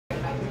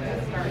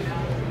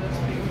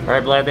All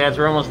right, Blab Dads,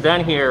 we're almost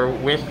done here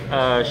with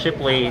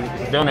Shipley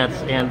Donuts,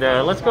 and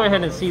let's go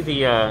ahead and see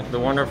the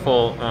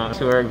wonderful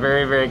who are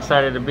very, very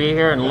excited to be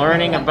here and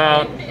learning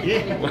about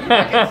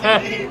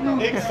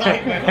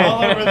excitement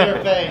all over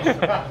their face,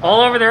 all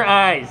over their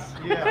eyes.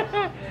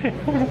 Yeah.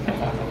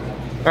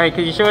 All right,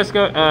 could you show us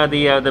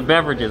the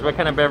beverages? What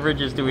kind of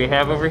beverages do we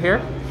have over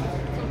here?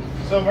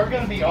 So we're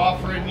going to be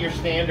offering your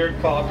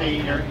standard coffee,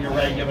 your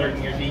regular,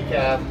 and your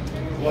decaf.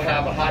 We'll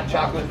have a hot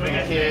chocolate for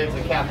the kids,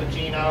 a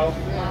cappuccino,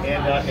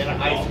 and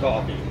an iced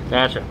coffee.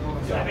 Gotcha.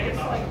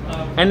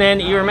 And then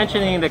you were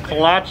mentioning the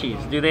kolaches.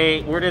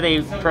 Where do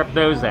they prep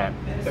those at?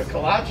 The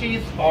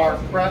kolaches are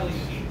prepped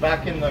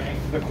back in the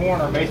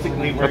corner,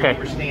 basically where you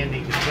were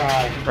standing to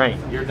try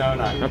your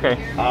donut. Okay.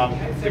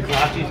 The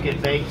kolaches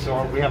get baked,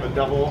 so we have a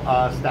double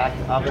stacked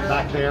oven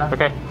back there.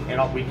 Okay.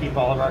 And we keep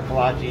all of our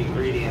kolache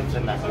ingredients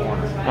in that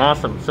corner.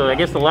 Awesome. So I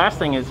guess the last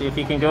thing is if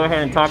you can go ahead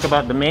and talk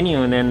about the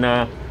menu, and then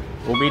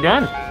we'll be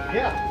done.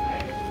 Yeah.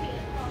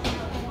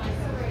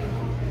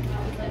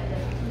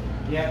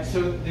 Yeah,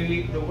 so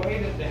the way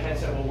that the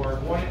headset will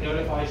work, one, it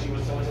notifies you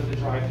when someone's at the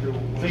drive-thru.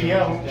 So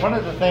yeah, one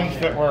of the things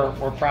that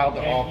we're proud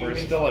to offer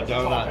is still a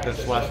donut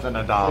that's less than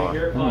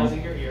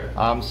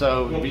 $1.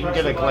 So you can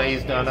get a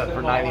glazed donut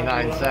for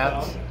 99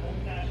 cents,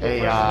 a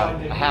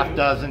half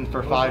dozen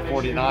for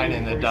 $5.49,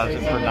 and a dozen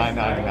for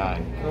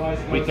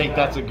 $9.99. We think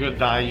that's a good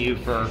value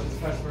for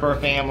a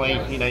family.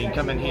 You know, you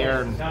come in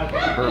here and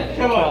for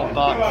 12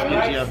 bucks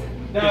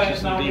get you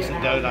some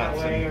decent donuts,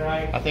 and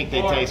I think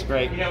they taste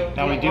great.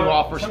 Now we do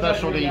offer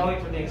specialty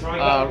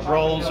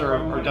rolls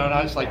or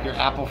donuts like your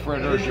apple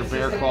fritters, your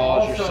bear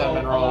claws, your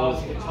cinnamon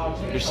rolls,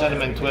 your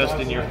cinnamon twist,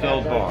 and your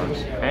filled bars.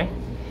 Okay.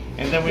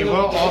 And then we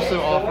will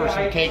also offer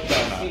some cake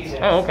donuts.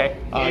 Oh, okay.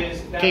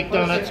 Cake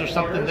donuts are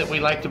something that we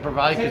like to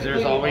provide because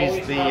there's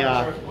always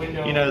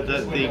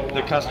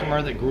the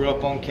customer that grew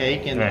up on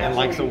cake and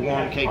likes a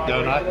warm cake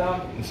donut,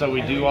 and so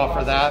we do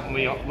offer that, and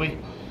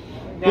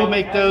we'll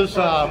make those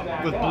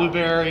with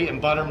blueberry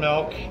and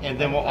buttermilk, and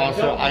then we'll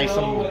also ice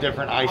them with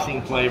different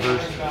icing flavors.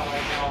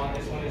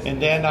 And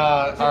then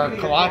our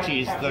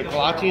kolaches. The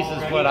kolaches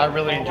is what I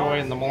really enjoy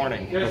in the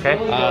morning. Okay.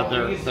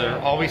 They're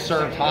always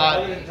served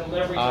hot.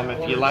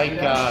 If you like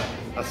a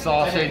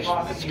sausage,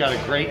 it's got a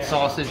great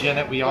sausage in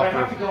it. We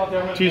offer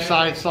two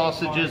side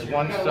sausages.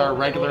 One's our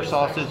regular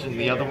sausage, and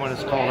the other one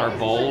is called our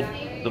bold.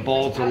 The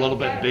bold's a little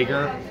bit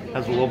bigger,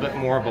 has a little bit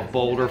more of a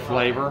bolder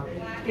flavor.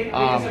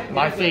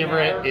 My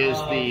favorite is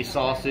the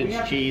sausage,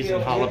 cheese,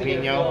 and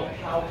jalapeno.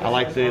 I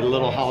like the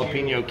little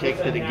jalapeno kick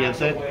that it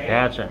gives it.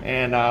 Gotcha.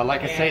 And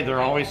like I say,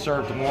 they're always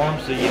served warm,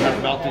 so you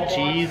have melted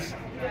cheese,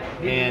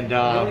 and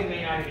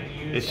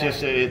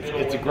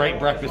it's a great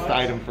breakfast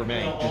item for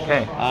me.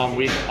 Okay.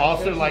 We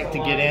also like to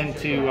get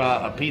into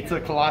a pizza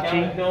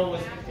kolache,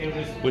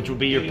 which will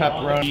be your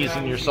pepperoni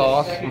and your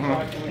sauce.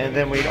 And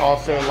then we'd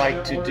also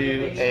like to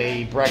do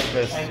a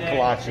breakfast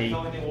kolache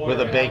with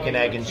a bacon,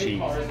 egg, and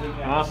cheese.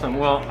 Awesome.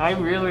 Well, I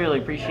really, really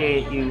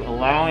appreciate you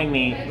allowing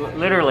me,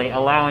 literally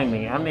allowing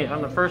me. I'm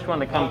the first one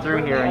to come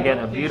through here and get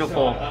a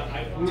beautiful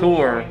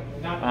tour,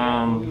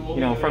 you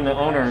know, from the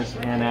owners.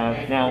 And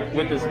now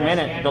with this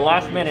minute, the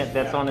last minute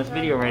that's on this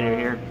video right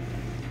here,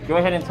 go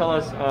ahead and tell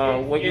us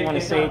what you want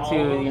to say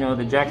to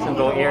the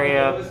Jacksonville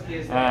area,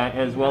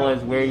 as well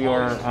as where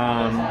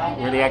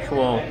where the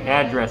actual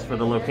address for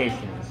the location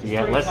is. You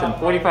have less than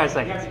 45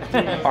 seconds.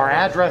 Our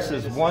address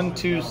is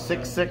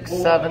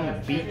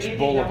 12667 Beach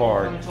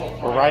Boulevard.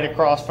 We're right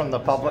across from the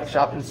Public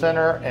Shopping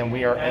Center, and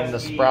we are in the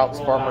Sprouts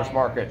Farmers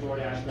Market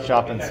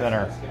Shopping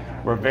Center.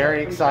 We're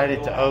very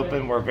excited to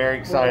open. We're very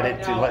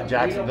excited to let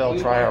Jacksonville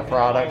try our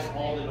products,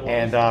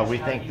 and we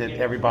think that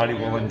everybody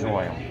will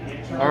enjoy them.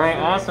 All right,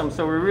 awesome.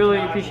 So we really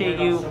appreciate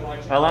you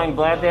allowing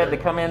Blab Dad to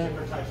come in,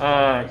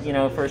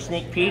 for a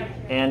sneak peek.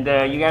 And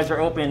you guys are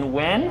open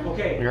when?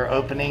 We are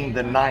opening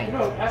the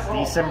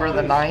 9th, December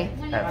the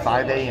 9th at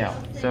 5 a.m.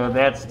 So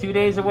that's 2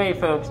 days away,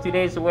 folks. 2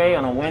 days away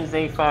on a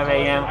Wednesday, 5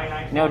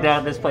 a.m. No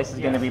doubt this place is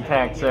going to be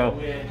packed. So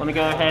let me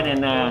go ahead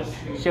and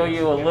show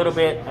you a little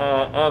bit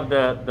of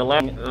the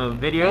last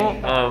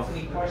video of.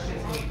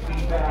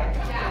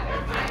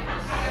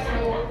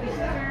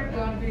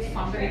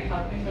 Somebody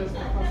helping those the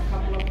first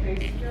couple of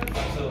days.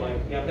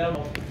 Absolutely. Yeah,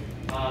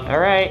 All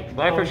right,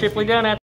 bye for Shipley Donuts.